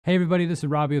Hey everybody, this is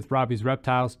Robbie with Robbie's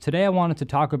Reptiles. Today I wanted to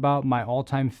talk about my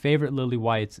all-time favorite lily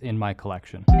whites in my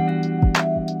collection.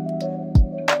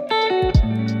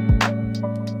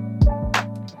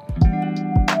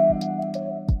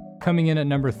 Coming in at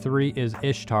number 3 is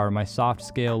Ishtar, my soft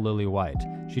scale lily white.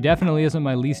 She definitely isn't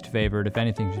my least favorite. If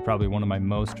anything, she's probably one of my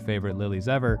most favorite lilies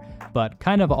ever, but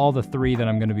kind of all the 3 that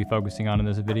I'm going to be focusing on in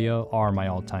this video are my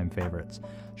all-time favorites.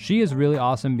 She is really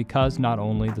awesome because not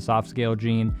only the soft scale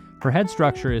gene, her head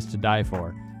structure is to die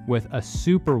for, with a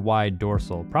super wide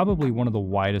dorsal, probably one of the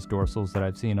widest dorsals that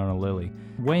I've seen on a lily.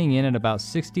 Weighing in at about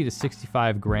 60 to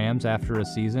 65 grams after a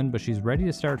season, but she's ready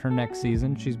to start her next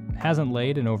season. She hasn't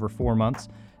laid in over 4 months,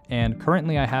 and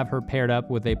currently I have her paired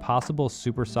up with a possible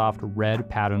super soft red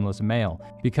patternless male,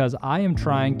 because I am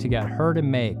trying to get her to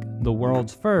make the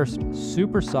world's first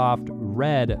super soft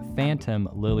red phantom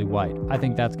lily white. I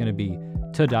think that's going to be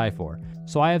to die for.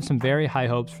 So I have some very high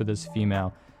hopes for this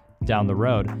female down the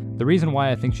road. The reason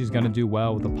why I think she's going to do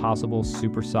well with a possible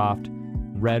super soft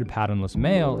red patternless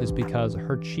male is because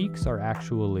her cheeks are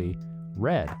actually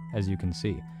red, as you can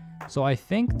see. So I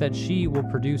think that she will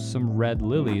produce some red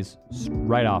lilies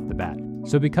right off the bat.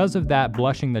 So because of that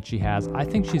blushing that she has, I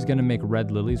think she's going to make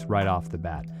red lilies right off the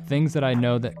bat. Things that I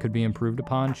know that could be improved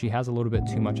upon: she has a little bit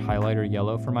too much highlighter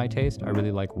yellow for my taste. I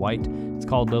really like white. It's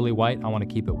called lily white. I want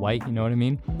to keep it white, you know what I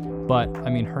mean? But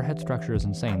I mean, her head structure is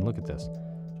insane. Look at this.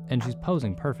 And she's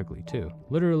posing perfectly too.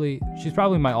 Literally, she's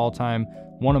probably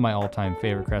one of my all-time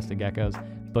favorite crested geckos.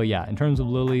 But yeah, in terms of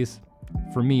lilies,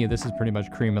 for me, this is pretty much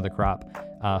cream of the crop.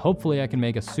 Hopefully I can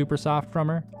make a super soft from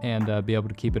her and be able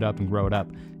to keep it up and grow it up,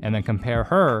 and then compare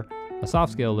her, a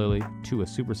soft scale lily, to a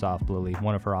super soft lily,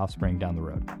 one of her offspring down the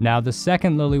road. Now, the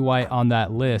second lily white on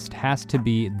that list has to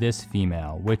be this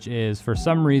female, which is for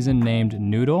some reason named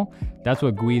Noodle. That's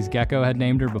what Gui's Gecko had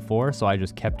named her before, so I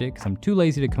just kept it because I'm too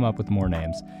lazy to come up with more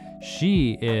names.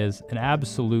 She is an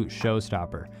absolute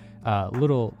showstopper.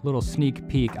 Little sneak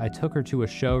peek, I took her to a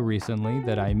show recently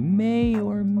that I may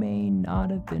or may not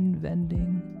have been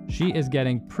vending. She is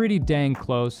getting pretty dang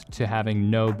close to having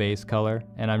no base color,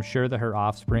 and I'm sure that her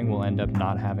offspring will end up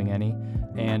not having any.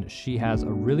 And she has a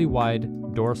really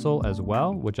wide dorsal as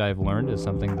well, which I've learned is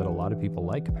something that a lot of people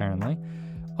like, apparently.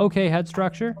 Okay head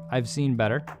structure, I've seen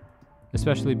better,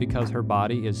 especially because her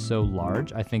body is so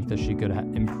large. I think that she could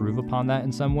improve upon that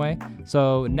in some way.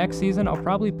 So next season, I'll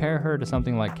probably pair her to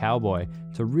something like Cowboy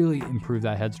to really improve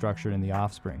that head structure in the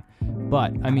offspring.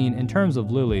 But I mean, in terms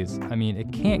of lilies, I mean,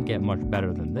 it can't get much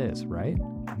better than this, right?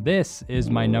 This is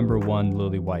my number 1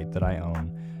 lily white that I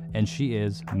own, and she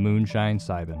is Moonshine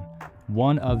Cybin.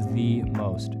 One of the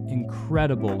most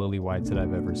incredible lily whites that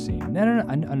I've ever seen. No,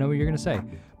 I know what you're gonna say.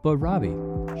 But Robbie,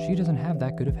 she doesn't have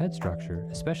that good of head structure,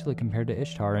 especially compared to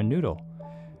Ishtar and Noodle.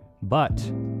 But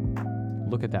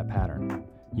look at that pattern.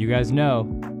 You guys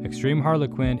know, Extreme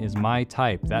Harlequin is my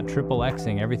type. That triple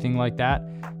Xing, everything like that.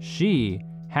 She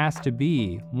has to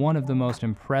be one of the most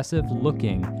impressive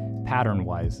looking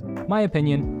pattern-wise. My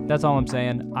opinion, that's all I'm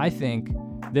saying. I think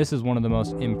this is one of the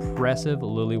most impressive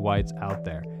lily whites out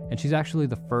there. And she's actually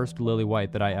the first lily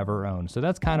white that I ever owned. So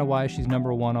that's kind of why she's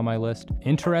number 1 on my list.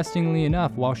 Interestingly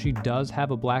enough, while she does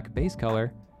have a black base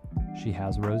color, she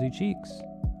has rosy cheeks.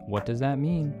 What does that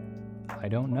mean? I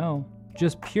don't know.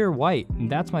 Just pure white.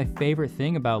 And that's my favorite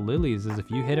thing about lilies, is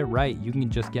if you hit it right, you can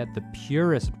just get the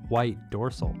purest white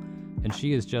dorsal. And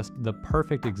she is just the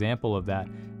perfect example of that.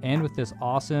 And with this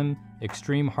awesome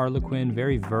Extreme Harlequin,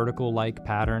 very vertical-like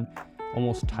pattern,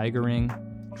 almost tigering,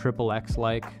 triple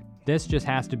X-like. This just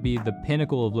has to be the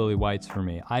pinnacle of lily whites for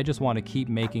me. I just want to keep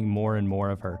making more and more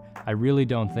of her. I really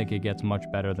don't think it gets much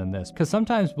better than this. Because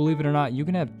sometimes, believe it or not, you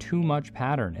can have too much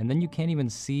pattern, and then you can't even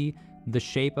see the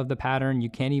shape of the pattern. You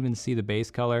can't even see the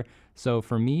base color. So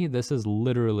for me, this is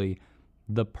literally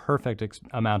the perfect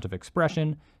amount of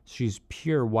expression. She's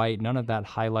pure white, none of that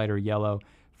highlighter yellow.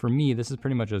 For me, this is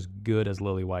pretty much as good as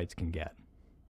lily whites can get.